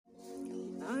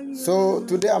So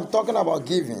today I'm talking about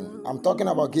giving.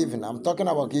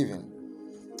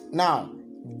 Now,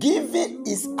 giving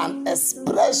is an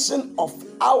expression of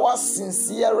our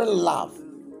sincere love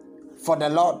for the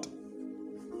Lord,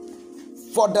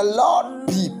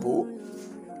 people,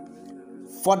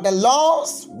 for the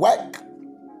Lord's work,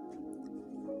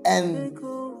 and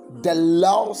the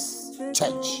Lord's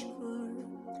church.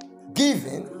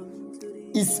 Giving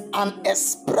is an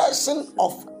expression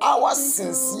of our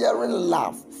sincere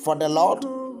love for the Lord,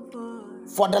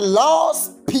 for the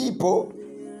Lord's people,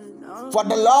 for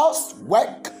the Lord's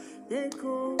work,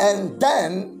 and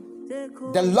then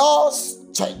the Lord's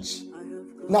church.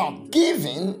 Now,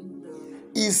 giving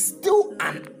is still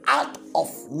an act of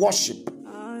worship.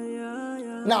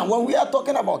 Now, when we are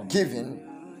talking about giving,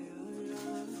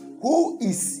 who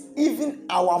is even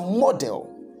our model?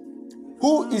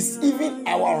 Who is even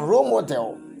our role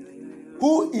model?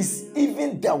 Who is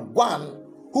even the one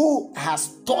who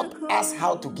has taught us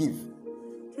how to give?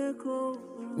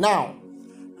 Now,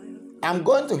 I'm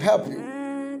going to help you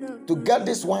to get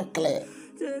this one clear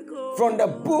from the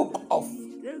book of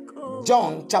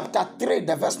John chapter 3,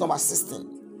 the verse number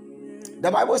 16. The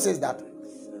Bible says that,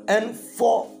 and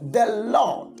for the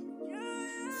Lord,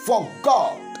 for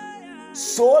God,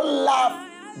 so loved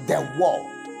the world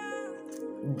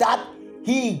that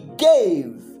he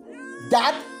gave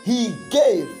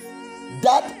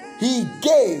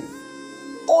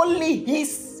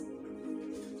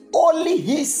only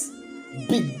his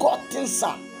begotten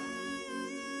son.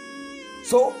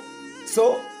 So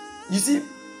you see,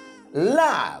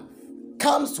 love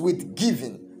comes with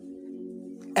giving,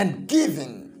 and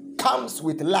giving comes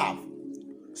with love.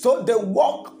 So they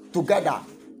walk together.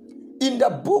 In the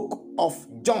book of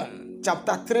John,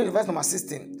 chapter 3, verse number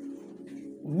 16,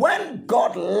 when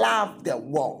God loved the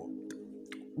world,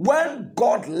 when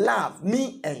God loved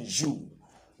me and you,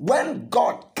 when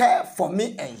God cared for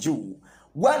me and you,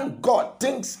 when God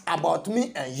thinks about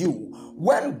me and you,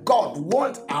 when God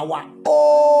wants our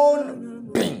own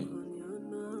being,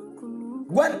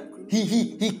 when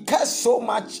he cares so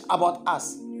much about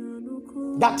us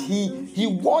that he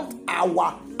wants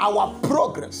our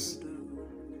progress,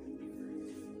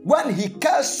 when he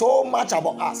cares so much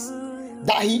about us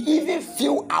that he even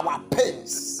feels our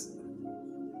pains.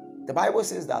 The Bible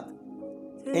says that,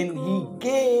 and he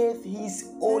gave his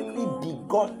only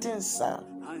begotten son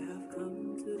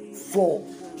for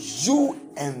you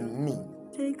and me,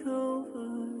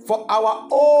 for our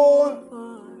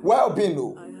own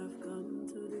well-being.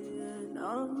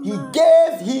 He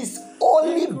gave his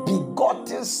only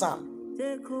begotten son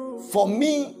for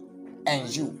me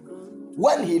and you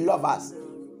when he loved us.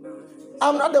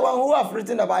 I'm not the one who have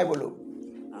written the Bible.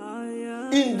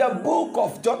 In the book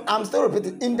of John, I'm still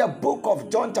repeating, in the book of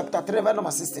John chapter 3, verse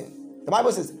number 16, the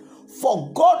Bible says,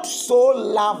 for God so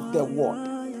loved the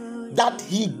world that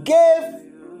he gave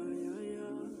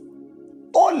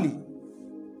only.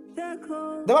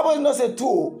 The Bible does not say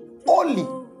two, only.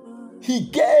 He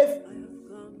gave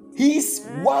his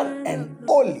one and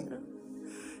only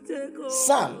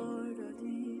son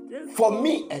for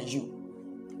me and you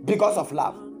because of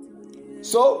love.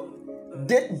 So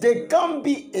there can't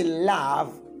be a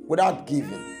love without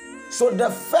giving. So the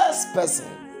first person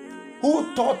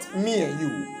who taught me and you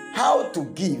how to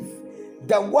give,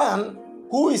 the one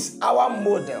who is our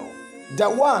model, the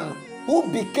one who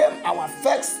became our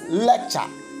first lecturer,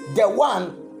 the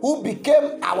one who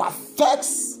became our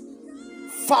first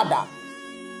father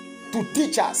to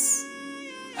teach us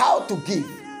how to give,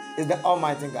 is the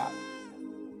Almighty God.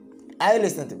 Are you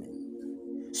listening to me?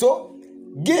 So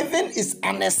giving is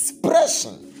an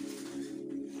expression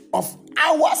of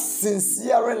our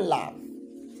sincere love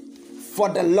for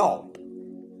the Lord,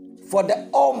 for the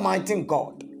Almighty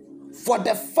God, for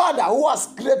the Father who has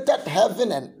created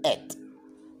heaven and earth.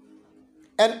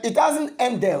 And it doesn't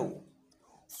end there.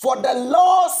 For the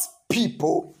Lord's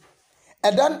people,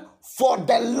 and then for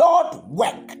the Lord's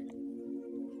work,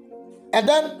 and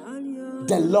then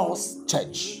the Lord's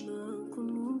church.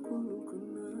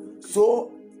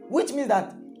 So, which means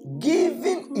that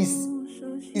giving is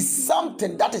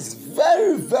something that is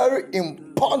very, very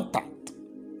important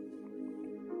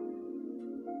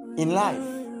in life.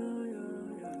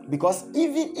 Because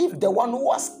even if the one who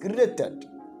was created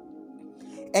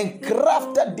and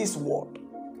crafted this world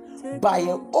by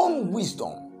his own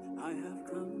wisdom,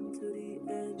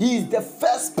 he is the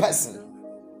first person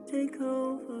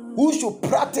who should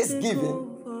practice giving,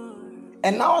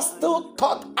 and now still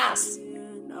taught us,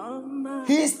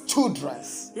 his children,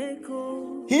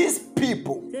 his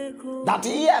people that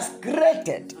he has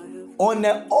created on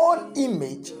their own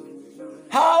image,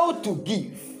 how to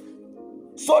give,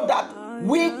 so that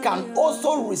we can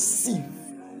also receive.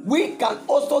 We can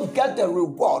also get the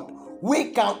reward.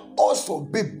 We can also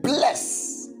be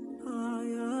blessed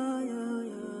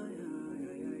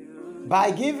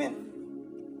by giving.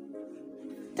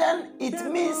 Then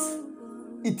it means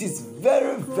it is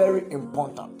very, very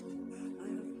important.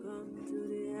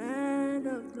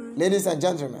 Ladies and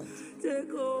gentlemen,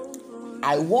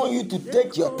 I want you to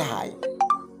take your time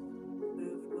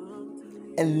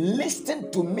and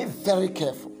listen to me very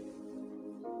carefully.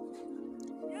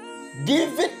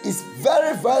 Giving is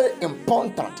very, very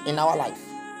important in our life.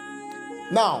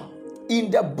 Now, in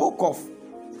the book of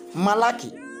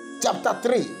Malachi, chapter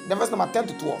 3, the verse number 10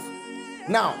 to 12.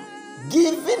 Now,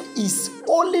 giving is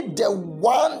only the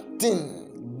one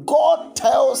thing God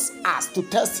tells us to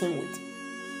test Him with.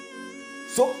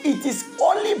 So it is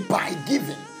only by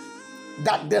giving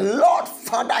that the Lord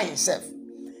Father Himself,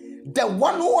 the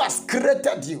one who has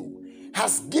created you,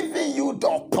 has given you the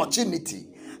opportunity,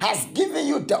 has given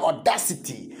you the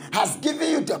audacity, has given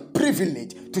you the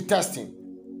privilege to test Him.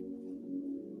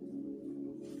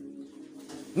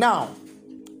 Now,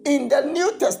 in the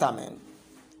New Testament,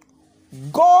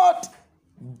 God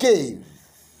gave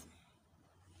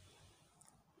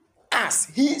us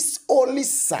His only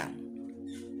Son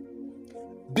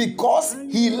because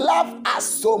He loved us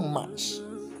so much.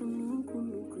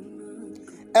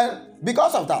 And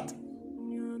because of that,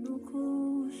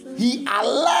 He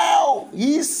allowed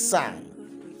His Son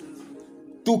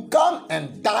to come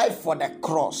and die for the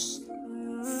cross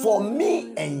for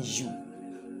me and you,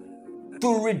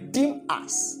 to redeem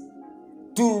us,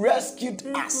 to rescue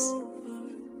us,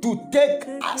 to take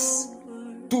us,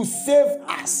 to save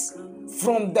us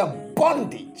from the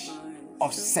bondage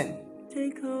of sin.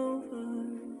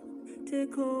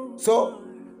 So,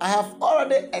 I have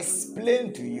already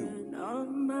explained to you.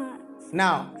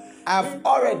 Now, I've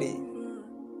already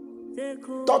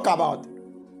talked about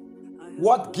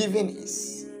what giving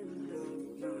is.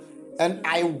 And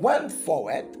I went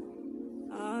forward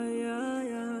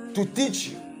to teach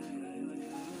you.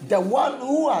 The one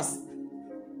who has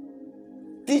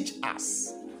teach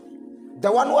us,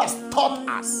 the one who has taught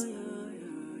us,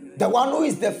 the one who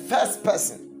is the first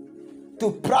person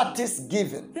to practice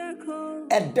giving,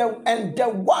 and the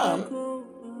one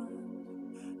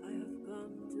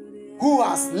who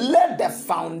has laid the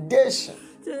foundation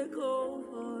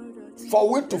for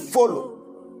we to follow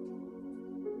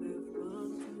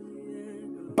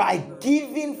by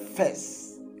giving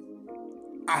first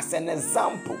as an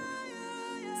example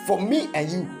for me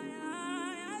and you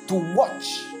to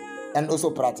watch and also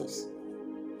practice.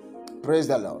 Praise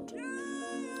the Lord.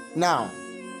 Now,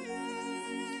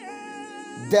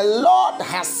 the Lord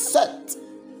has set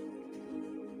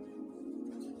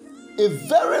a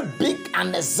very big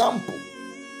an example.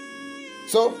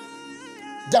 So,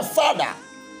 the Father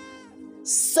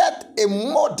set a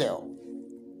model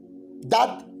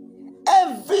that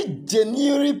every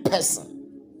genuine person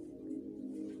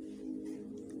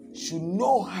should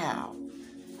know how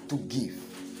to give.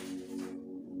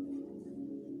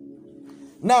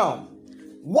 Now,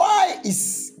 why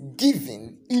is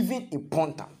giving even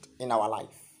important in our life?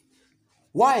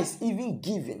 Why is even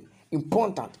giving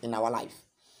important in our life?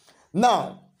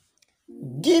 Now,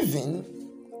 giving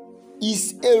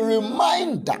is a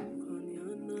reminder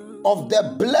of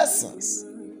the blessings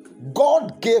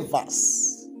God gave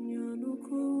us.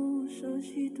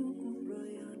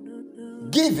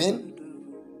 Giving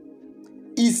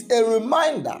is a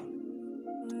reminder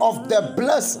of the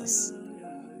blessings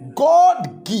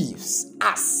God gives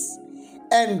us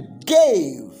and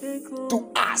gave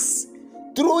to us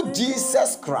through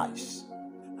Jesus Christ.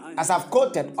 As I've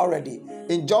quoted already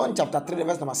in John chapter 3,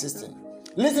 verse number 16.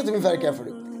 Listen to me very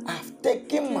carefully. I've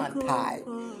taken my time,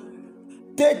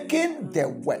 taking the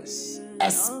words,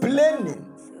 explaining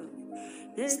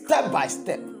step by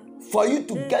step for you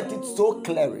to get it so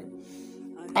clearly.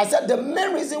 I said the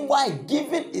main reason why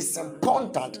giving is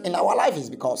important in our life is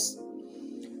because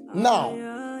now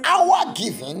our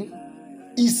giving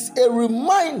is a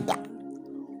reminder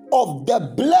of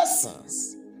the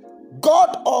blessings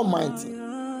God Almighty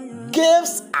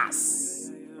gives us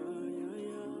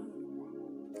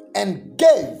and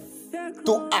gave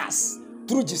to us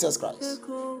through Jesus Christ.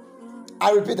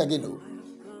 I repeat again,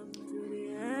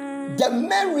 the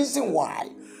main reason why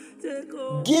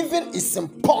giving is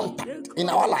important in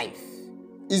our life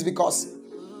is because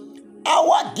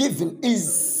our giving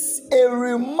is a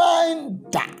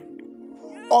reminder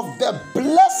of the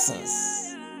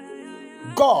blessings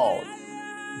God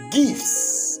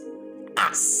gives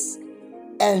us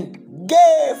and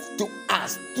gave to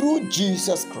us through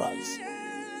Jesus Christ.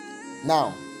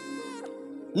 Now,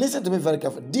 Listen to me very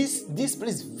carefully. This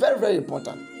place is very, very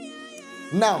important.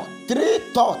 Now, 3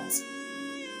 thoughts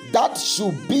that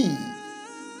should be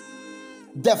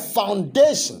the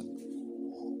foundation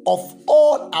of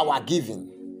all our giving.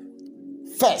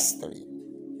 Firstly,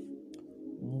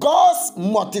 God's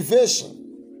motivation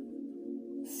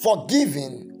for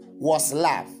giving was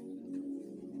love.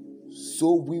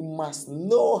 So we must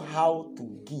know how to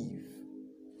give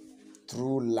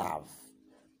through love.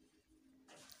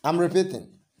 I'm repeating.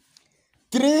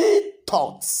 3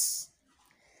 thoughts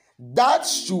that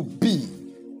should be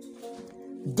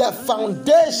the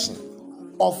foundation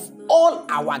of all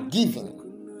our giving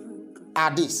are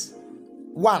this.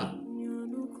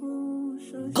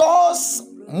 1, God's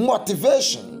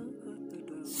motivation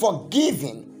for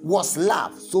giving was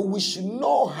love. So we should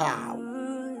know how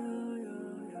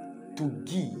to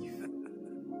give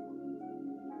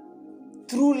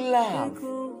through love.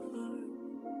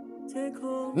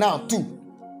 Now, 2,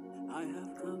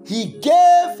 He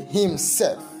gave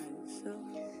Himself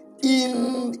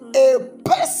in a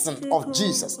person of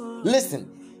Jesus. Listen,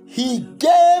 He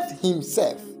gave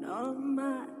Himself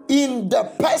in the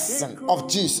person of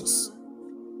Jesus.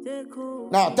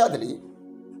 Now, thirdly,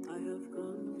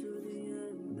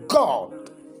 God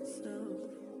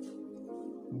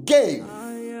gave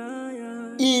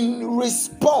in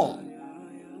response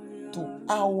to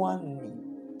our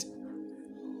need.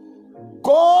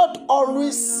 God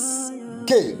always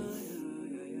gave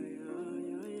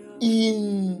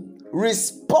in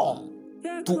response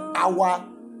to our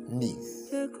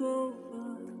needs.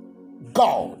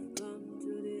 God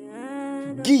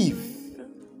give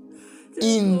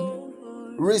in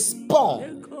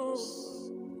response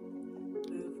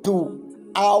to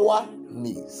our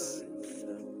needs.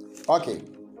 Okay.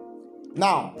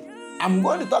 Now, I'm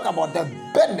going to talk about the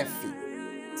benefit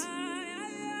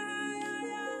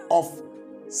of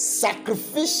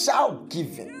sacrificial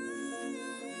giving.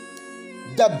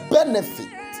 The benefit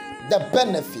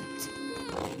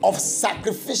of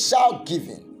sacrificial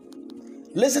giving.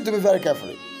 Listen to me very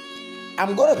carefully.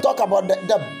 I'm going to talk about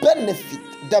the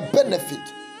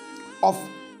benefit of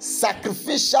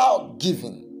sacrificial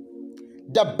giving.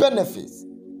 The benefits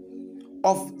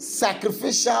of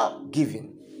sacrificial giving.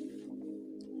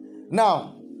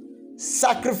 Now,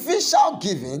 sacrificial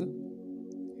giving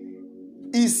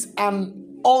is an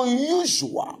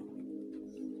unusual,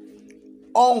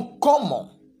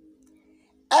 uncommon,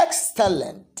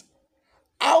 excellent,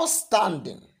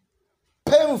 outstanding,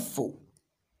 painful,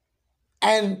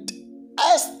 and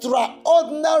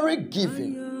extraordinary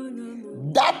giving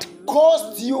that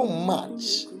costs you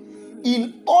much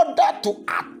in order to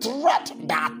attract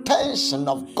the attention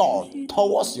of God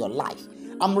towards your life.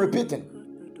 I'm repeating.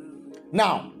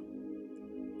 Now,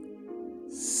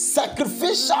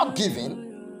 sacrificial giving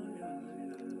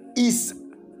is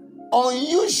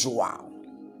unusual,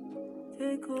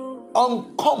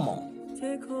 uncommon,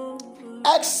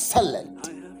 excellent,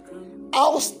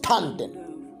 outstanding,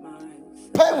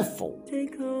 painful,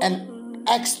 and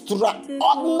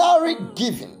extraordinary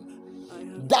giving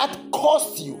that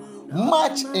costs you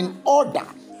much in order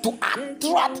to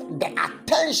attract the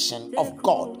attention of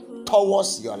God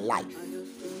towards your life.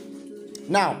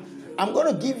 Now, I'm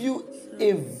going to give you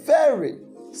a very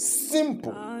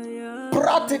simple,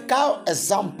 practical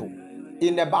example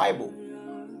in the Bible.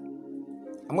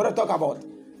 I'm going to talk about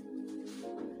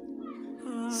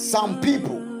some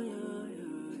people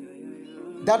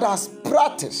that has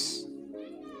practiced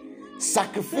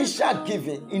sacrificial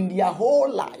giving in their whole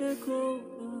life,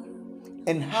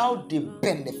 and how they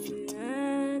benefit,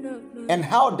 and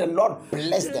how the Lord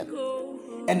blessed them,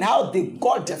 and how they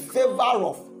got the favor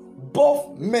of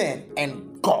both men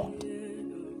and God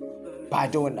by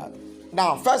doing that.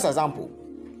 Now, first example,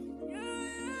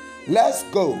 let's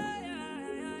go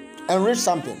and read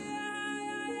something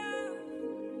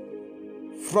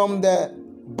from the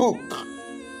book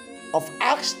of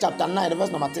Acts chapter 9, verse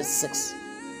number 6.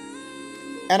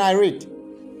 And I read,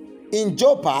 in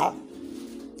Joppa,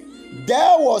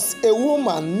 there was a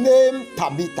woman named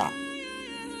Tabitha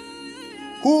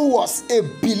who was a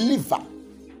believer.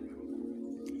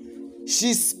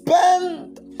 She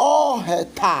spent all her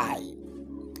time.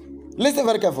 Listen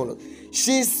very carefully.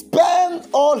 She spent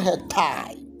all her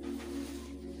time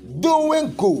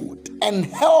doing good and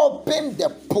helping the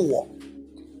poor.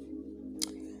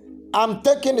 I'm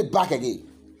taking it back again.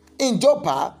 In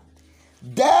Joppa,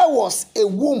 there was a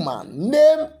woman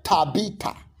named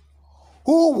Tabitha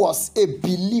who was a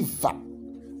believer.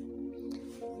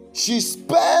 She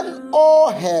spent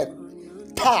all her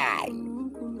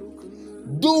time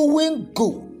doing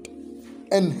good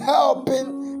and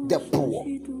helping the poor.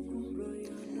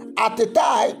 At the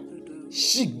time,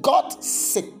 she got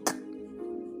sick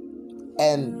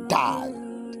and died.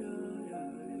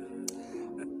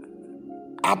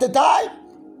 At the time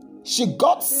she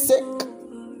got sick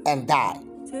and died,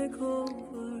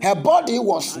 her body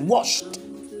was washed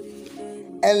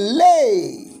and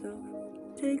lay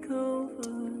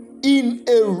in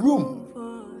a room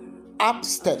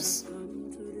upstairs.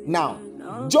 Now,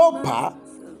 Joppa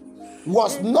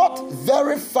was not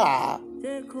very far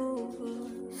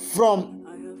from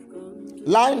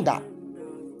Lydda.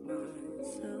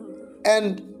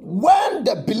 And when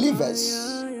the believers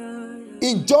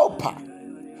in Joppa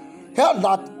heard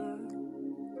that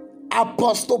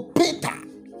Apostle Peter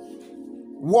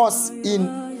was in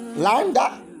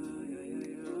Lydda,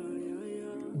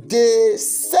 they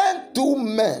sent 2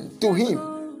 men to him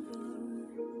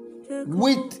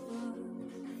with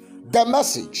the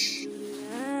message,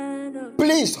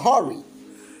 please hurry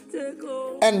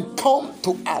and come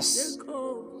to us.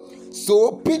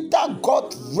 So Peter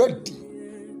got ready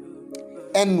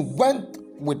and went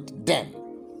with them.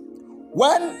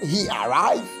 When he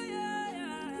arrived,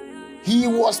 he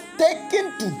was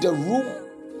taken to the room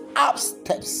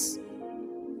upstairs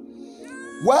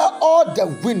where all the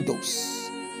windows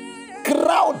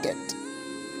crowded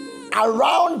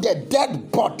around the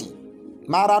dead body,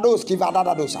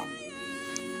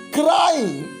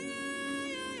 crying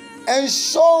and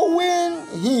showing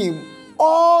him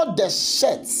all the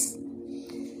shirts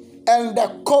and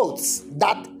the coats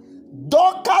that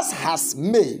Dorcas has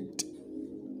made.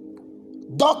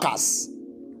 Dorcas,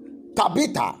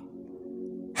 Tabitha,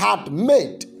 had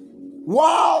made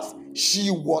whilst she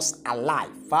was alive.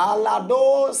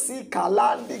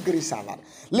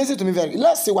 Listen to me very.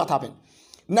 Let's see what happened.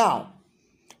 Now,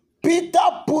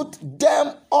 Peter put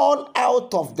them all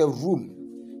out of the room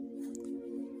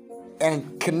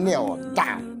and knelt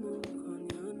down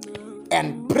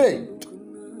and prayed.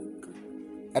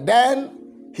 And then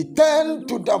he turned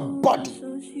to the body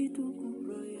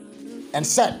and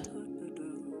said,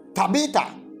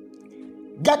 Tabitha,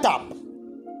 get up.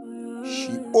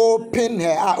 She opened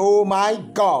her eyes. Oh my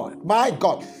God, my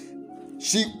God.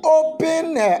 She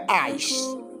opened her eyes.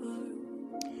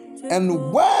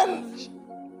 And when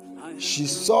she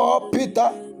saw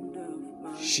Peter,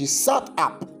 she sat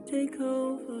up.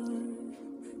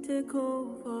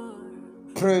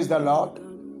 Praise the Lord.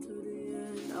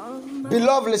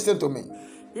 Beloved, listen to me.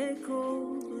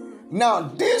 Now,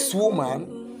 this woman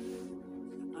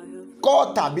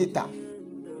called Tabitha,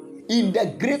 in the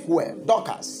Greek word,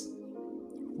 Dorcas,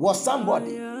 was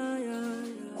somebody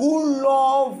who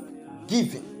loved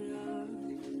giving.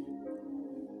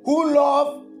 Who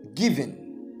loved giving.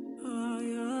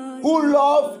 Who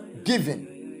loved giving.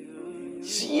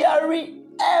 Sharing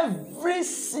every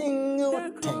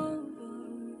single thing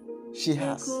she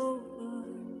has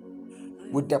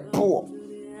with the poor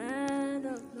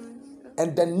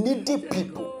and the needy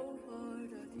people.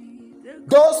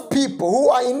 Those people who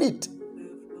are in it.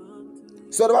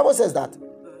 So the Bible says that.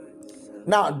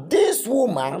 Now, this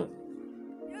woman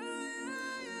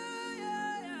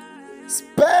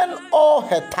spent all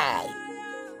her time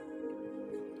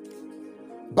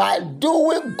by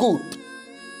doing good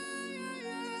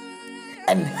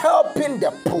and helping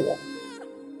the poor.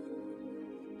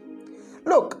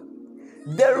 Look,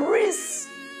 there is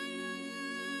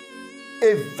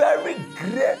a very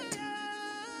great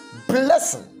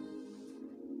blessing,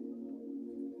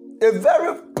 a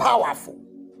very powerful,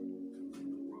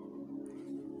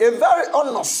 a very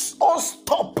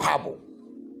unstoppable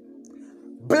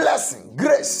blessing,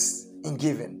 grace in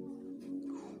giving.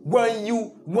 When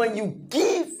you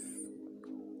give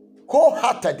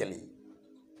wholeheartedly,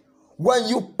 when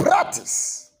you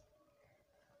practice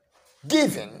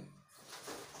giving,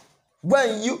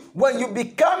 when you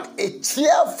become a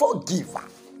cheerful giver,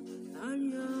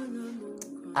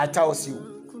 I tell you,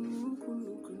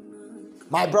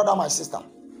 my brother, my sister,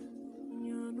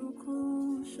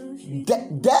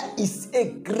 there is a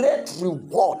great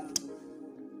reward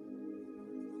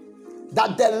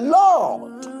that the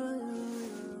Lord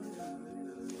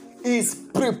is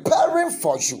preparing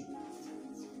for you.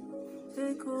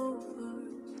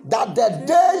 That the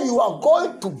day you are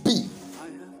going to be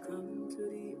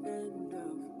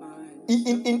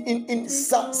in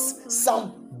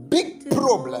some big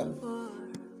problem,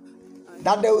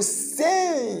 that they will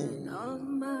seem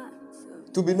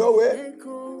to be nowhere,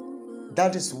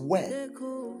 that is where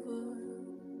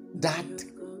that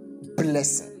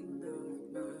blessing,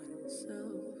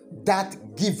 that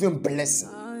giving blessing,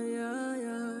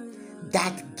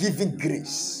 that giving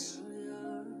grace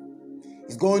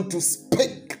is going to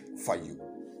speak for you.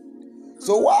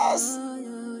 So whilst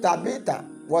Tabitha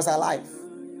was alive,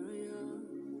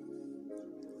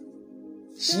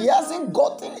 She hasn't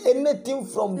gotten anything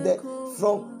from the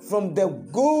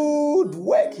good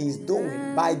work he's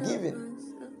doing by giving.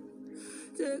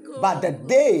 But the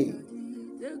day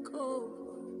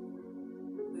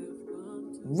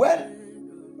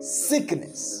when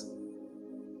sickness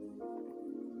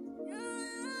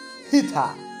hit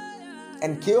her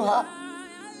and killed her,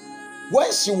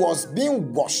 when she was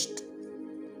being washed,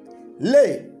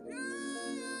 lay,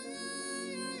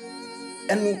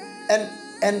 and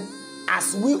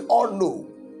as we all know,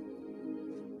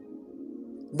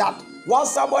 that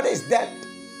once somebody is dead,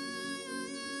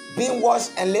 being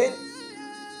washed and laid,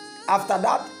 after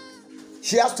that,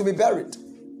 she has to be buried.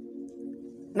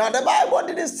 Now, the Bible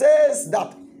didn't say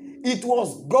that it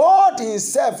was God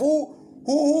himself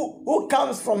who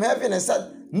comes from heaven and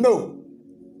said, no.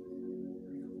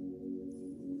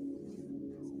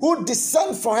 Who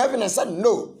descends from heaven and said,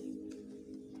 no.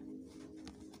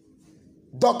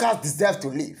 Dorcas deserves to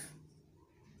live.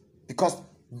 Because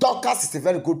Dorcas is a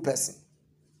very good person.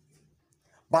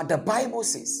 But the Bible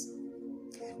says,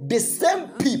 the same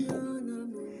people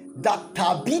that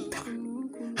Tabitha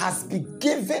has been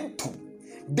given to,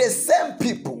 the same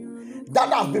people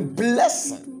that have been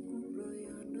blessed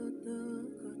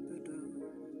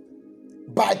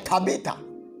by Tabitha,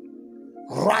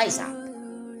 rise up,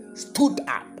 stood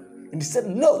up, and said,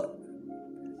 no,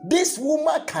 this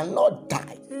woman cannot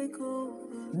die.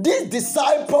 This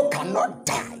disciple cannot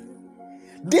die.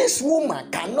 This woman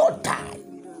cannot die.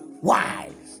 Why?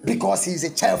 Because he's a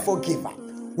cheerful giver.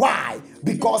 Why?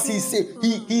 Because he's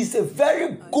a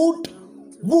very good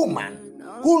woman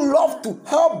who loves to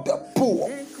help the poor.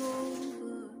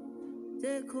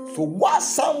 So while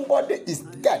somebody is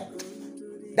dead,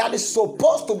 that is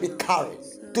supposed to be carried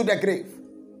to the grave,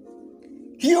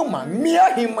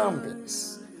 mere human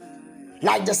beings,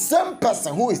 like the same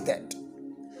person who is dead,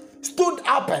 stood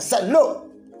up and said, no,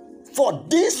 for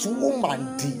this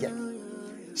woman, dear,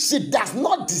 she does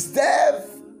not deserve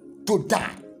to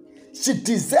die. She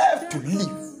deserves to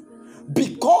live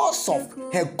because of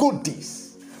her good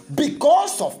deeds.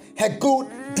 Because of her good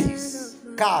deeds.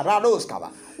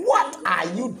 What are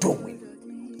you doing?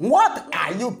 What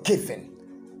are you giving?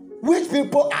 Which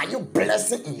people are you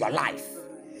blessing in your life?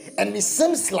 And it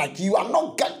seems like you are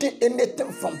not getting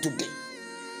anything from today.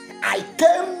 I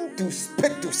came to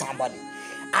speak to somebody.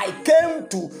 I came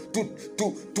to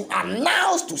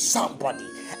announce to somebody.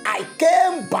 I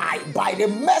came by the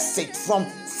message from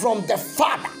the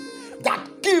Father that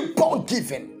keep on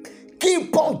giving,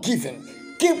 keep on giving,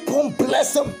 keep on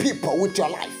blessing people with your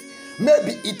life.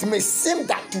 Maybe it may seem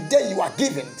that today you are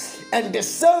giving, and the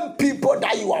same people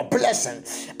that you are blessing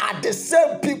are the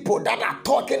same people that are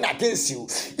talking against you.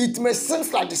 It may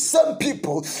seem like the same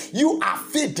people you are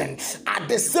feeding are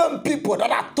the same people that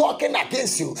are talking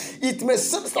against you. It may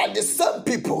seem like the same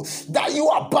people that you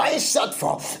are buying shirt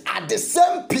for are the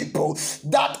same people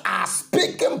that are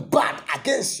speaking bad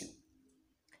against you.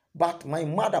 But my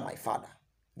mother, my father,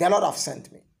 the Lord have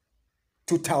sent me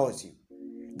to tell you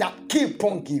that keep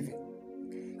on giving.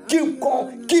 Keep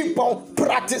on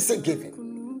practicing giving.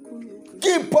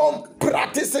 Keep on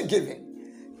practicing giving.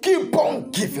 Keep on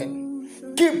giving.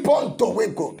 Keep on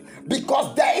doing good.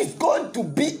 Because there is going to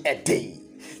be a day.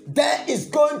 There is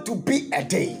going to be a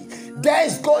day. There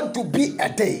is going to be a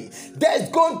day. There is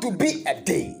going to be a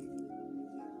day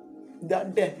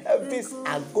that the heavens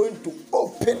are going to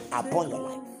open upon your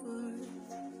life.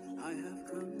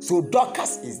 So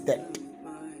Dorcas is dead.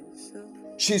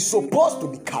 She's supposed to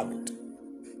be carried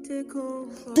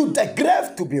to the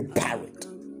grave to be buried.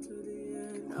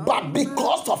 But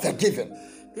because of her giving,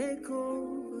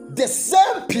 the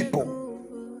same people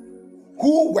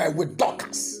who were with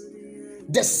Dorcas,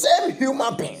 the same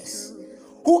human beings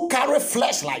who carry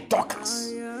flesh like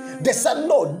Dorcas, they said,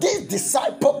 no, this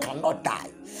disciple cannot die.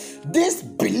 This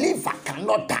believer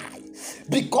cannot die.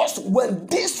 Because when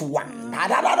this one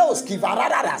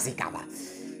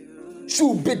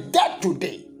should be dead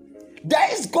today,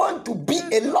 there is going to be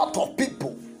a lot of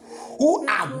people who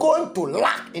are going to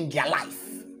lack in their life.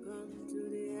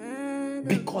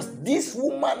 Because this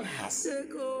woman has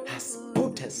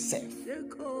put herself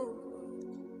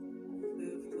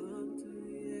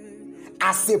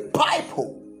as a pipe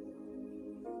hole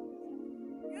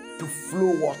to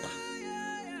flow water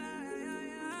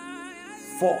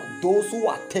for those who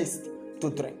are thirsty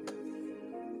to drink.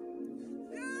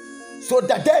 So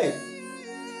that day,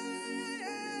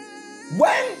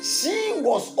 when she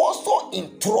was also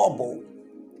in trouble,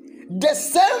 the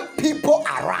same people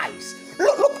arise.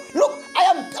 Look, I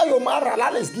am Ayomara,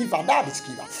 that is giver, that is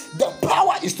giver. The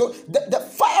power is so, the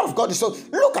fire of God is so.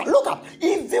 Look at,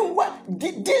 even when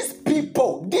these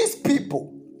people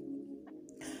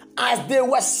as they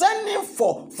were sending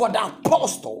for the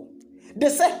apostle, they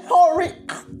said, hurry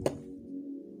up.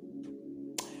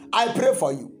 I pray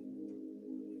for you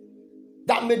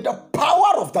that may the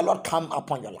power of the Lord come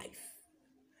upon your life.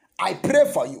 I pray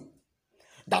for you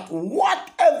that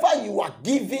whatever you are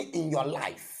giving in your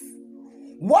life,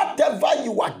 whatever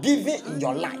you are giving in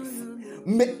your life,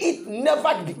 may it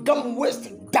never become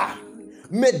wasted.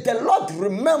 May the Lord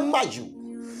remember you.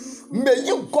 May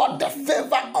you get the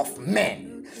favor of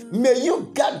men. May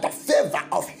you get the favor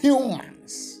of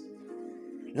humans.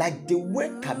 Like the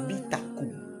way Tabitha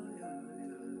could.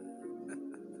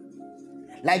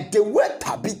 Like the way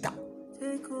Tabitha.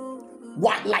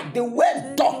 What? Like the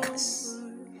way Dorcas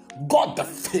got the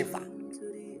favor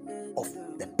of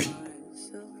the people.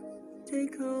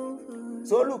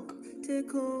 So look,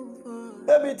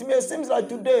 maybe it may seem like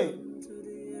today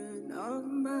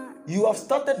you have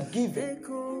started giving,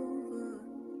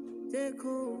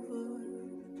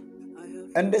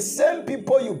 and the same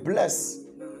people you bless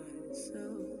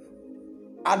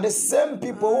are the same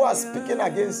people who are speaking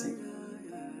against you.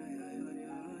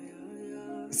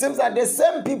 It seems like the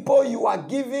same people you are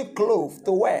giving clothes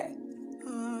to wear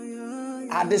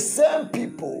are the same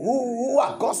people who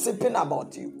are gossiping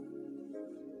about you.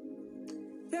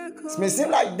 It may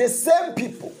seem like the same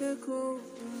people.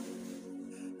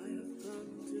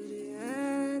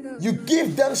 You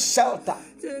give them shelter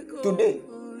today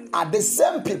are the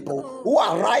same people who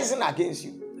are rising against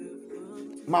you.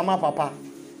 Mama, Papa,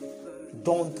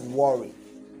 don't worry.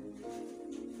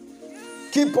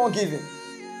 Keep on giving.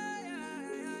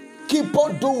 Keep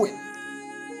on doing.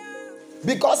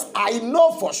 Because I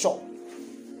know for sure,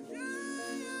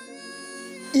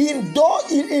 in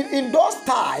those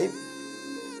times,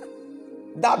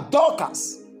 that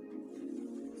Dorcas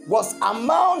was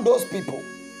among those people,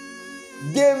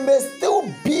 there may still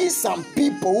be some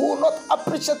people who will not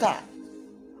appreciate her.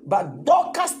 But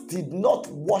Dorcas did not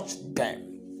watch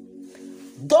them.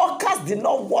 Dorcas did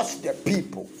not watch the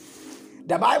people.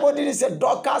 The Bible didn't say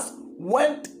Dorcas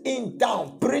went in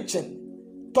town preaching,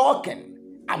 talking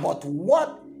about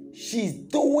what she's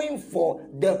doing for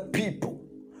the people.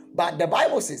 But the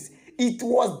Bible says it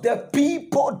was the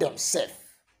people themselves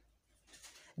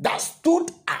that stood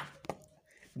up,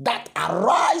 that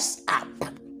arise up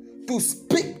to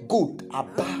speak good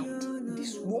about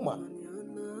this woman.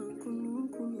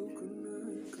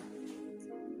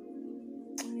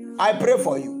 I pray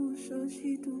for you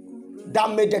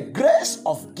that may the grace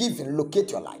of giving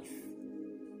locate your life.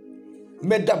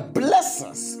 May the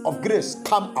blessings of grace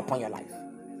come upon your life.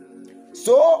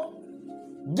 So,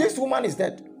 this woman is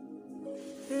dead.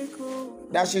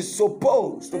 That she's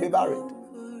supposed to be buried.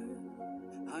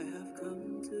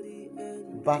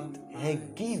 But her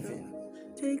giving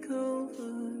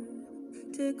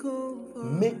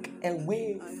make a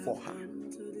way for her.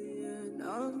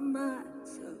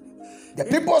 The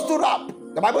people stood up.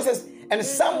 The Bible says, and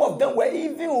some of them were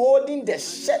even holding the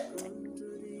shirt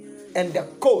and the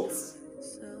coats.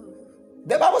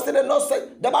 The Bible said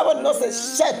the Bible did not say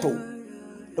shirt.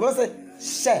 The Bible said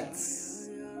shirts,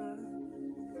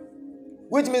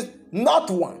 which means not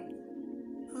one.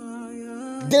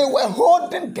 They were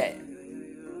holding them,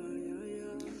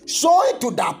 showing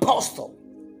to the apostle,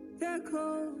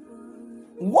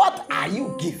 what are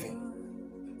you giving?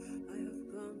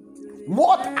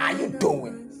 What are you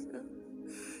doing?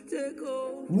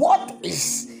 What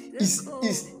is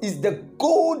the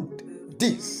good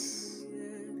deeds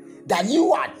that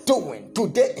you are doing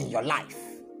today in your life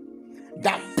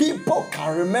that people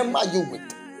can remember you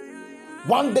with?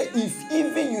 One day, if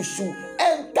even you should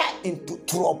enter into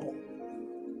trouble.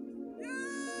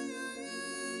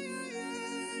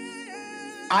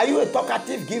 Are you a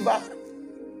talkative giver?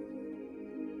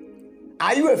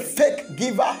 Are you a fake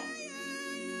giver?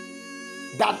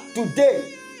 That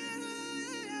today,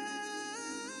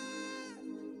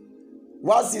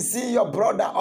 once you see your brother